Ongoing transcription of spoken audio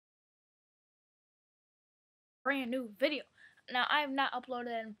brand new video. Now I have not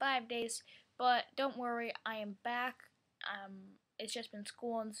uploaded in 5 days, but don't worry, I am back. It's just been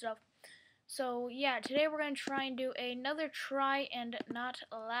school and stuff. So yeah, today we're gonna try and do another try and not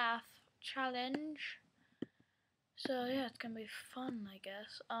laugh challenge. So yeah, it's gonna be fun, I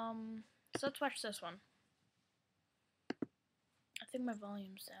guess. So let's watch this one. I think my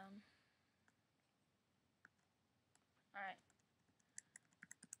volume's down. Alright.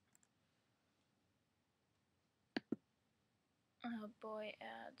 Oh boy,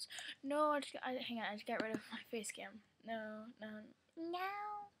 ads. No, hang on, I just got rid of my face cam. No.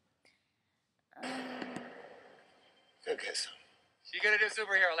 Okay, so you're gonna do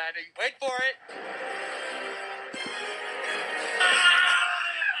superhero landing. Wait for it.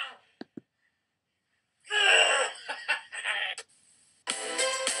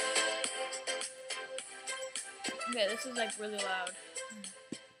 Okay, this is like really loud.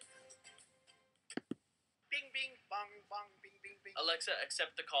 Bing, bing, bong, bong, bing, bing, bing. Alexa,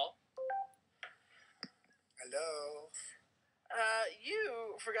 accept the call. Hello.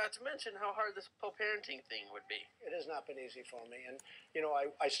 You forgot to mention how hard this co-parenting thing would be. It has not been easy for me. And,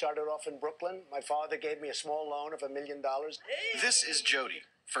 I started off in Brooklyn. My father gave me a small loan of $1 million. This is Jody,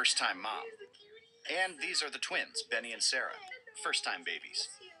 first-time mom. And these are the twins, Benny and Sarah, first-time babies.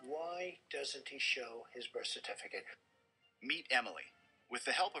 Why doesn't he show his birth certificate? Meet Emily. With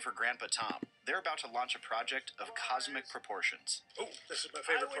the help of her grandpa Tom, they're about to launch a project of cosmic proportions. Oh, this is my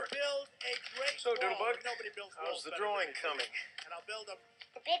favorite I would part. build a great So, wall, Doodlebug, but nobody builds how's walls the better drawing than me. coming? And I'll build them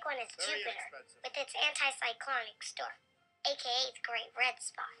The big one is very Jupiter, inexpensive. with its anticyclonic storm, aka the Great Red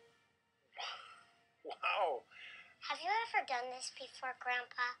Spot. Wow. Have you ever done this before,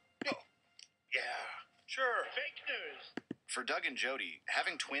 Grandpa? Yeah, sure. Fake news. For Doug and Jody,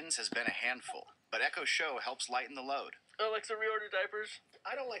 having twins has been a handful, but Echo Show helps lighten the load. Alexa, reorder diapers.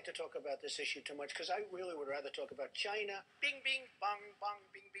 I don't like to talk about this issue too much because I really would rather talk about China. Bing, bing, bong, bong,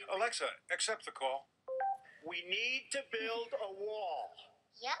 bing, bing. bing. Alexa, accept the call. We need to build a wall,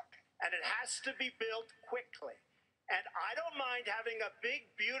 Yep. and it has to be built quickly. And I don't mind having a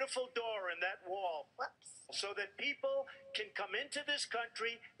big, beautiful door in that wall Whoops. so that people can come into this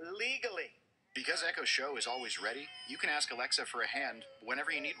country legally. Because Echo Show is always ready, you can ask Alexa for a hand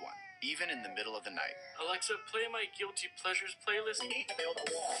whenever you need one, even in the middle of the night. Alexa, play my Guilty Pleasures playlist. We need to build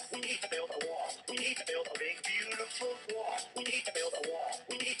a wall. We need to build a wall. We need to build a big, beautiful wall. We need to build a wall.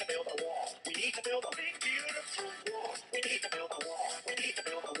 We need to build a wall. We need to build a big, beautiful wall. We need to build a wall. We need to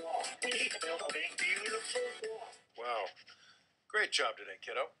build a wall. We need to build a big, beautiful wall. Wow. Great job today,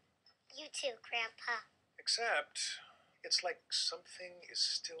 kiddo. You too, Grandpa. Except, it's like something is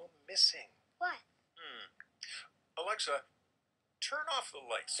still missing. What? Alexa, turn off the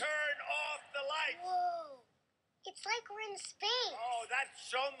lights. Turn off the lights. Whoa. It's like we're in space. Oh, that's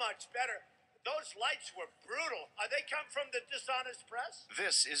so much better. Those lights were brutal. They come from the dishonest press?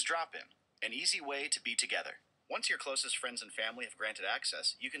 This is Drop-In, an easy way to be together. Once your closest friends and family have granted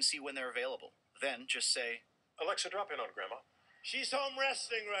access, you can see when they're available. Then just say, Alexa, drop in on Grandma. She's home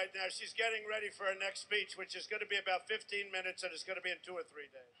resting right now. She's getting ready for her next speech, which is going to be about 15 minutes, and it's going to be in 2 or 3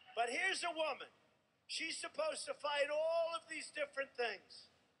 days. But here's a woman. She's supposed to fight all of these different things,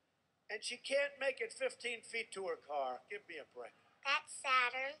 and she can't make it 15 feet to her car. Give me a break. That's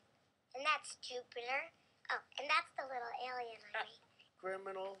Saturn, and that's Jupiter. Oh, and that's the little alien I made.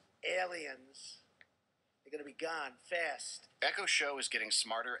 Criminal aliens. They're going to be gone fast. Echo Show is getting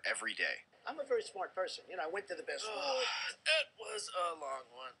smarter every day. I'm a very smart person. I went to the best school. That was a long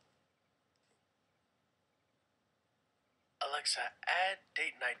one. Alexa, add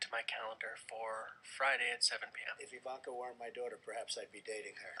date night to my calendar for Friday at 7 p.m. If Ivanka weren't my daughter, perhaps I'd be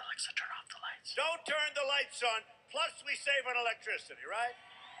dating her. Alexa, turn off the lights. Don't turn the lights on. Plus, we save on electricity, right?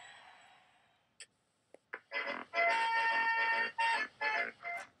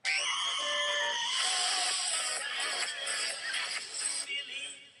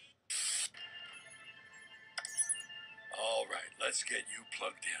 All right, let's get you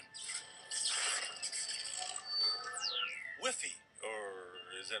plugged in. Wiffy, or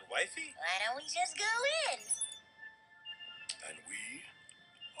is it wifey? Why don't we just go in? And we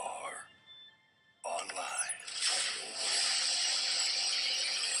are online.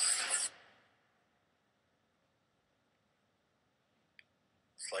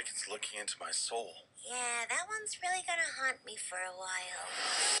 It's like it's looking into my soul. Yeah, that one's really gonna haunt me for a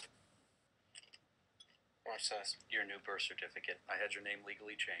while. Watch this. Your new birth certificate. I had your name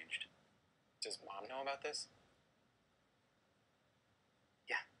legally changed. Does Mom know about this?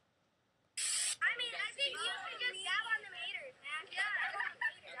 Yeah. I mean, I think you should just dab on the maters, man. Yeah.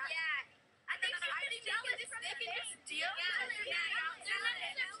 I think she should just stick and just deal. Yeah.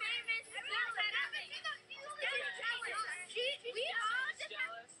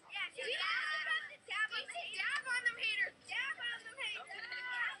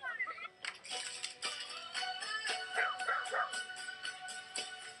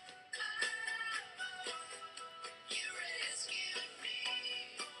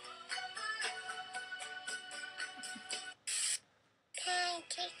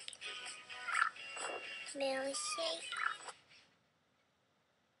 really safe.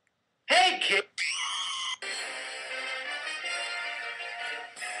 Hey, kid.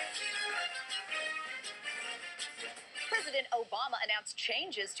 President Obama announced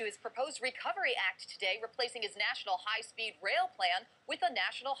changes to his proposed Recovery Act today, replacing his National High-Speed Rail Plan with a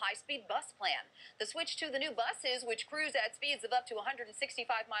National High-Speed Bus Plan. The switch to the new buses, which cruise at speeds of up to 165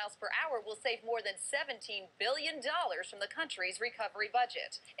 miles per hour, will save more than $17 billion from the country's recovery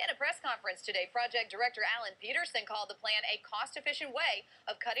budget. In a press conference today, Project Director Alan Peterson called the plan a cost-efficient way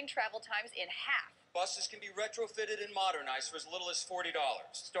of cutting travel times in half. Buses can be retrofitted and modernized for as little as $40.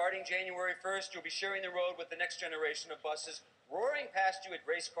 Starting January 1st, you'll be sharing the road with the next generation of buses roaring past you at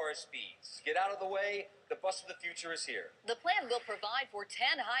race car speeds. Get out of the way. The bus of the future is here. The plan will provide for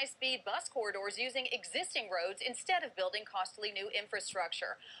 10 high-speed bus corridors using existing roads instead of building costly new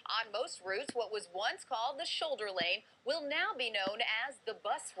infrastructure. On most routes, what was once called the shoulder lane will now be known as the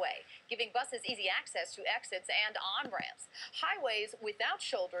busway, giving buses easy access to exits and on-ramps. Highways without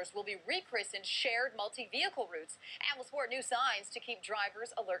shoulders will be rechristened shared multi-vehicle routes and will sport new signs to keep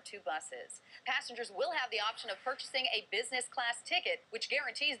drivers alert to buses. Passengers will have the option of purchasing a business class ticket, which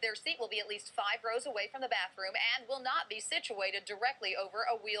guarantees their seat will be at least 5 rows away from the bathroom and will not be situated directly over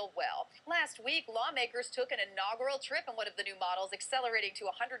a wheel well. Last week, lawmakers took an inaugural trip in one of the new models, accelerating to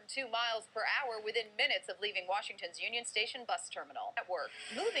 102 miles per hour within minutes of leaving Washington's Union Station bus terminal. At work.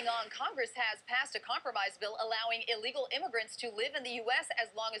 Moving on, Congress has passed a compromise bill allowing illegal immigrants to live in the U.S.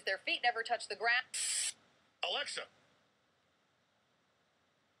 as long as their feet never touch the ground. Alexa,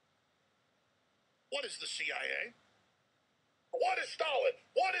 what is the CIA? What is Stalin?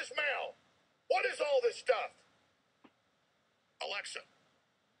 What is Mao? What is all this stuff? Alexa,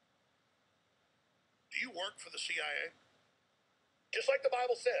 do you work for the CIA? Just like the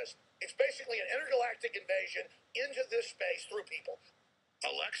Bible says, it's basically an intergalactic invasion into this space through people.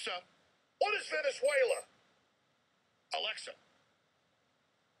 Alexa, what is Venezuela? Alexa,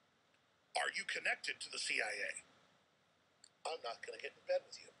 are you connected to the CIA? I'm not going to get in bed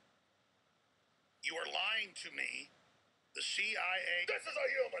with you. You are lying to me. The CIA... This is a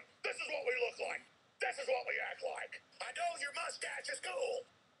human. This is what we look like. This is what we act like. I know your mustache is cool.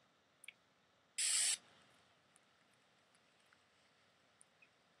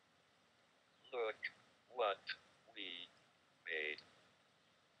 Look what we made.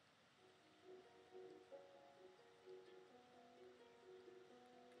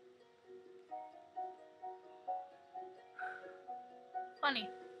 Funny.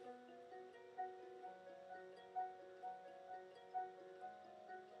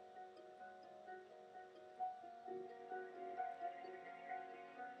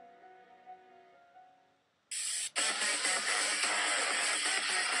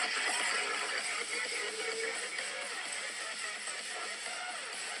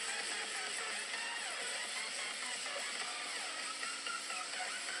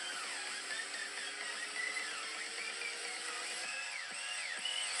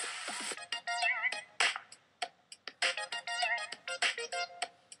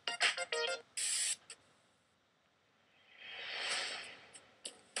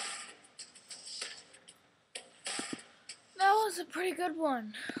 That was a pretty good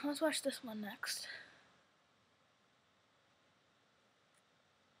one. Let's watch this one next.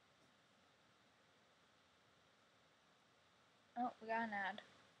 Oh, we got an ad.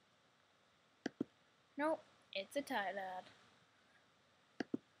 Nope, it's a Tide ad.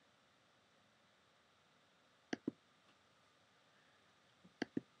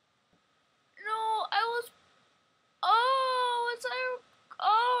 No, I was... Oh, it's...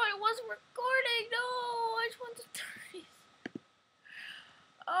 Oh, I wasn't recording. No, I just wanted to...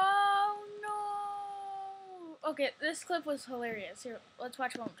 Oh no! Okay, this clip was hilarious. Here, let's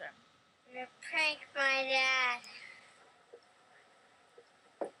watch it one more time. I'm gonna prank my dad.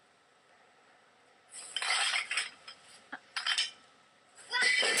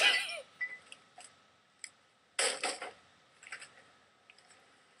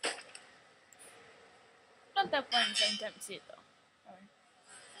 Not that funny same time to see it though.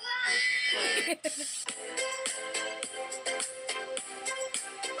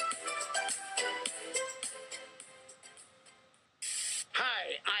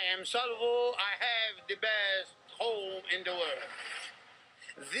 Hi, I am Salvo. I have the best home in the world.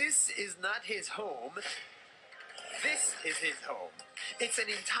 This is not his home. This is his home. It's an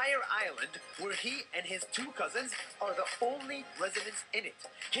entire island where he and his 2 cousins are the only residents in it.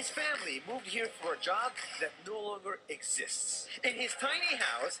 His family moved here for a job that no longer exists. In his tiny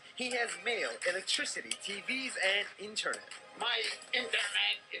house, he has mail, electricity, TVs, and internet. My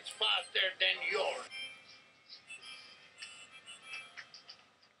internet is faster than yours.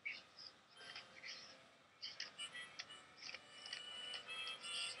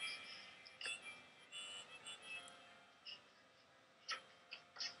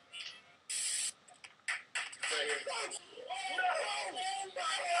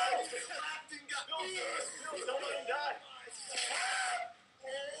 Don't let him die.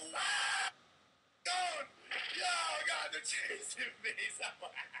 Oh God, they're chasing me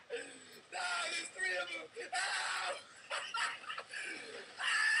somewhere. No, there's three of them. Ow!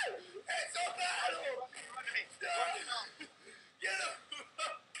 It's a battle. Get him.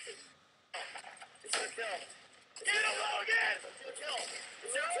 It's a kill. Get him, Logan! It's a kill.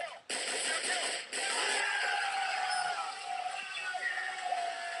 It's a kill. It's a kill.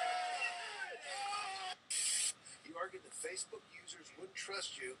 You argued that Facebook users wouldn't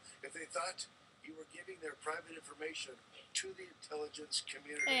trust you if they thought you were giving their private information to the intelligence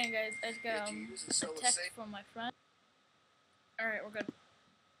community. Hey guys, I just got Yet you use and sell a the text same from my friend. Alright, we're good.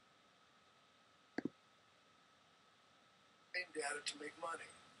 data to make money.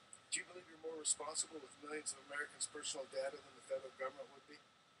 Do you believe you're more responsible with millions of Americans' personal data than the federal government would be?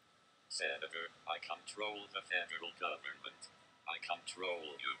 Senator, I control the federal government. I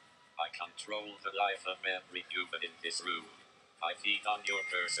control you. I control the life of every human in this room. I feed on your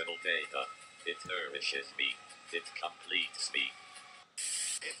personal data. It nourishes me. It completes me.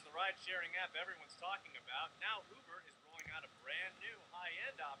 It's the ride-sharing app everyone's talking about. Now Uber is rolling out a brand new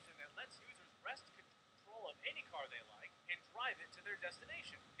high-end option that lets users wrest control of any car they like and drive it to their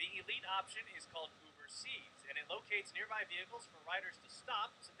destination. The elite option is called Uber Seeds, and it locates nearby vehicles for riders to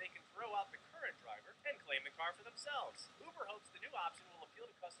stop so they can throw out the current driver and claim the car for themselves. Uber hopes the new option will appeal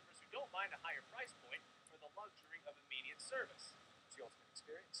to customers who don't mind a higher price point for the luxury of immediate service. It's the ultimate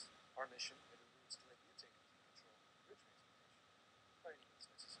experience. Our mission at Uber is to let you take complete control of your transportation by any means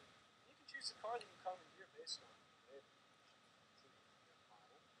necessary. You can choose the car that you commandeer based on vehicle information, including your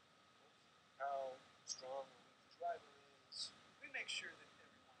model, how strong or weak the driver is. We make sure that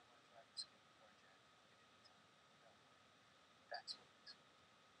every one of our drivers can report jack at any time without worry. That's what makes it.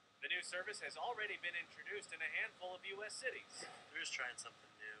 The new service has already been introduced in a handful of U.S. cities. We're just trying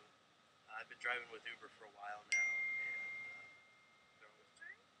something new. I've been driving with Uber for a while now, and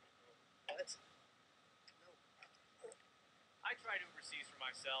what? I tried Uber Seeds for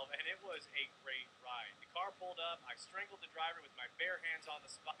myself, and it was a great ride. The car pulled up, I strangled the driver with my bare hands on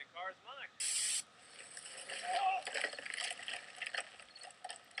the spot. The car is mine.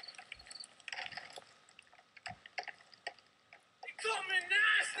 They coming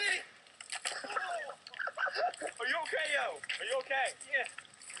nasty! Are you okay, yo? Are you okay? Yeah.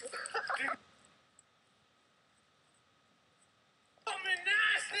 Coming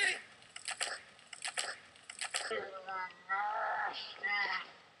nasty!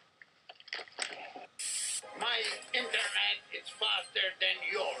 My internet is faster than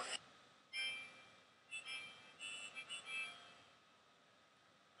yours.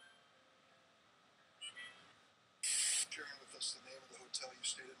 Sharing with us the name of the hotel you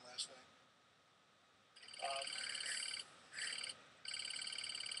stayed in last night?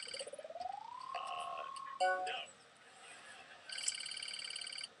 No.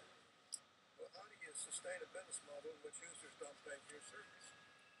 Well, how do you sustain a business model in which users don't pay for your service?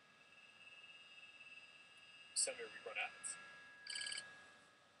 Senator, we run ads.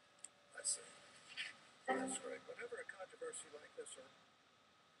 I see. That's right. Whenever a controversy like this,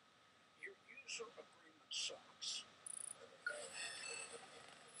 your user agreement sucks.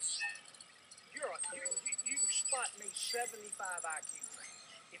 You spot me 75 IQ range.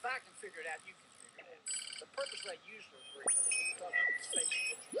 If I can figure it out, you can figure it out. The purpose of that user agreement is to cover the space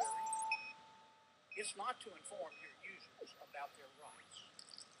that you're in. It's not to inform your users about their rights.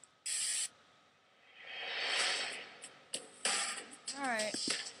 Alright.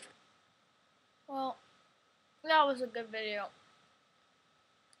 Well, that was a good video.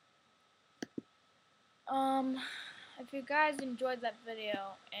 If you guys enjoyed that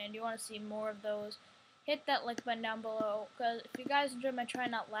video and you want to see more of those, hit that like button down below. Because if you guys enjoy my Try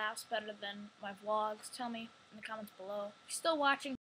Not Laughs better than my vlogs, tell me in the comments below. If you're still watching,